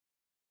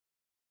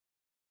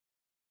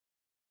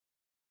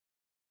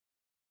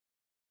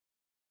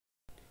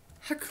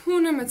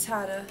Hakuna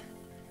Matata.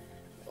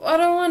 What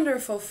a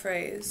wonderful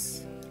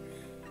phrase.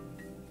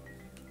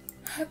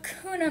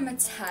 Hakuna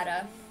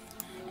Matata.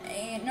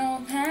 Ain't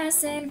no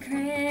passing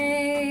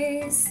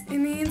craze. It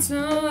means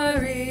no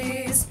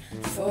worries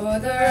for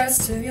the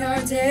rest of your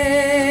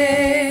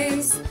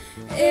days.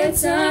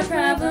 It's a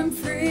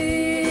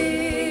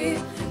problem-free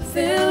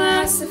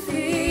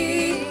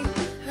philosophy.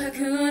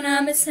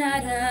 Hakuna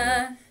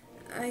Matata.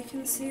 I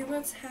can see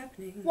what's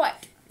happening.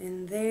 What?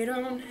 And they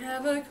don't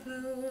have a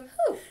clue.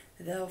 Who?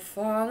 They'll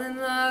fall in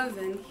love,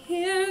 and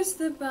here's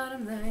the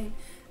bottom line.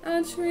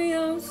 A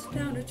trio's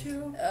down to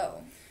two.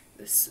 Oh.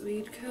 The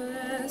sweet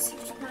caress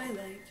of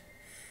twilight.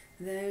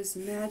 There's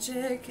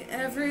magic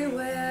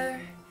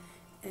everywhere.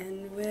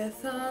 And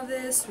with all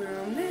this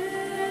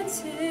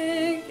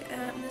romantic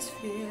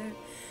atmosphere,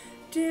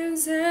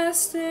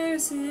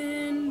 disasters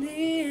in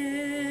the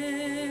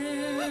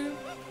air.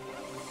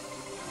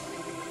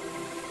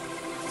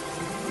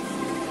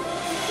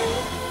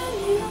 Can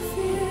you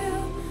feel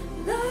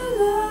the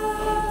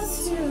love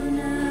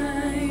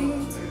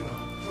tonight?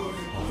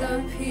 The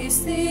peace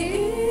the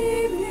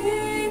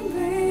evening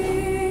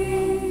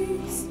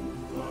brings.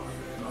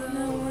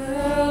 The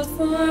world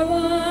for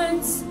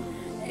once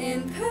in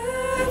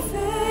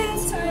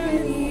perfect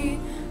harmony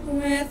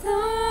with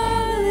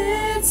all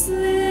its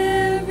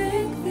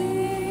living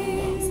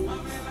things.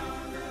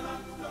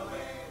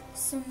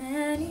 So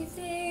many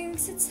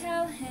things to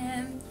tell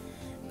him,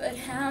 but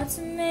how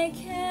to make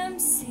him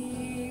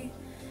see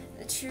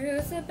the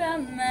truth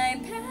about my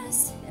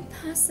past?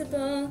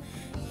 Impossible.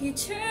 He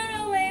turned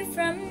away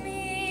from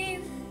me.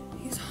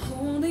 He's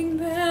holding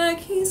back,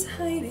 he's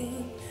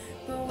hiding,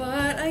 but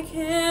what I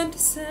can't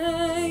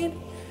decide.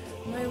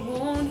 Why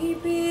won't he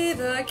be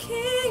the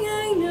king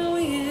I know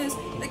he is,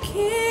 the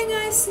king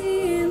I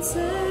see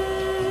inside?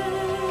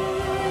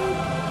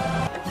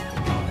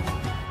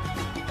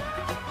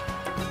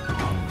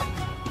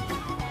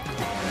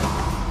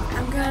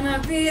 I'm gonna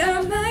be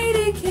a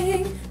mighty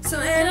king, so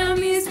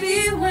enemies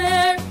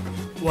beware.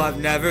 Well, I've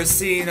never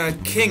seen a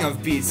king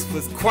of beasts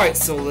with quite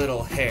so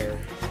little hair.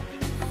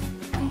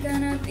 I'm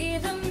gonna be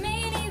the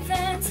main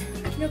event,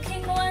 like no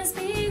king was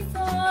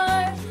before.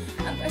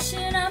 I'm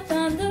brushing up,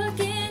 I'm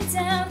looking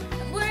down,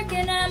 I'm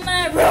working at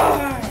my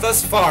roar.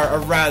 Thus far, a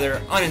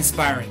rather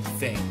uninspiring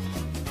thing.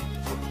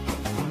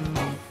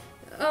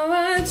 Oh,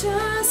 I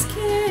just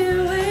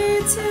can't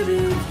wait to be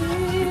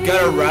king. You've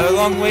got a rather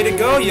long way to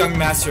go, young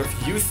master,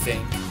 if you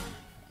think.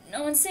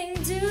 No one's saying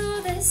do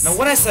this. Now,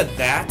 when I said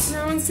that,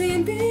 No one's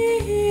saying be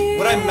here.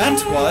 what I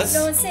meant was,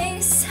 No one's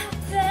saying stop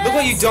that. look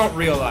what you don't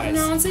realize.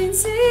 No one's saying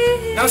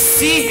see. Now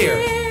see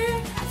here.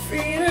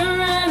 Free to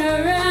run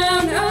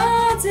around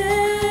all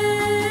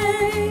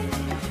day.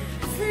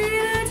 Free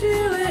to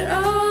do it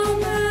all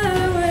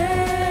my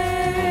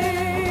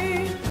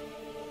way.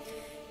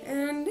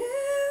 And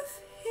if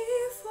he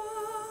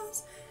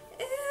falls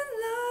in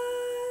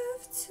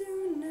love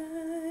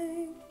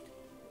tonight,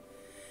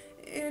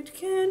 it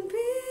can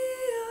be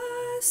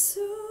us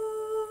soon.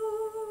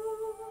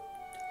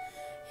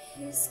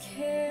 His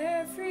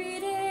carefree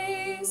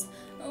days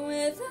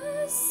with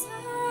us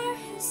are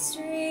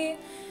history.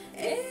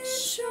 In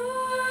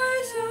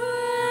short,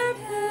 our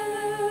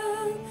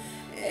path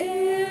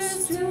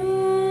is doomed.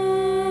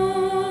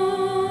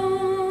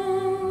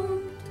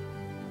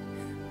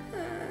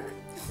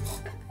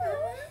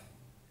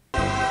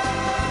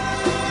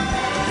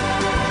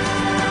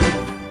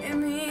 It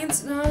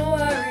means no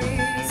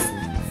worries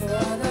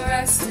for the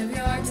rest of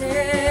your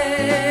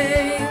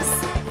days.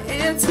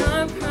 It's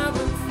a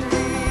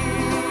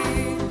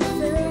problem-free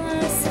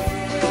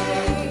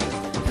philosophy.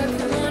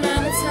 Hakuna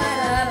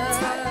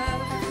Matata.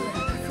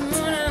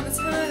 Hakuna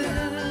Matata.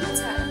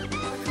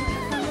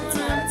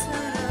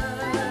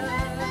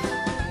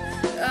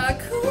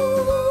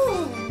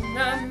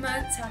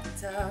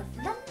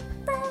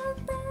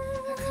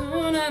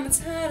 Hakuna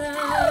Matata.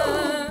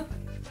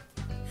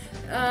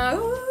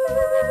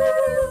 Hakuna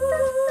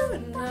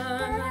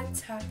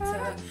Matata.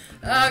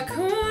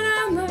 Hakuna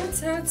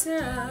Matata.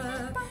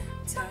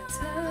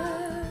 Ta-ta.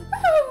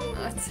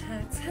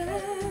 Ta-ta.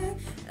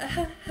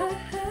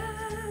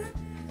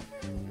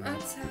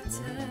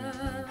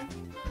 Matata.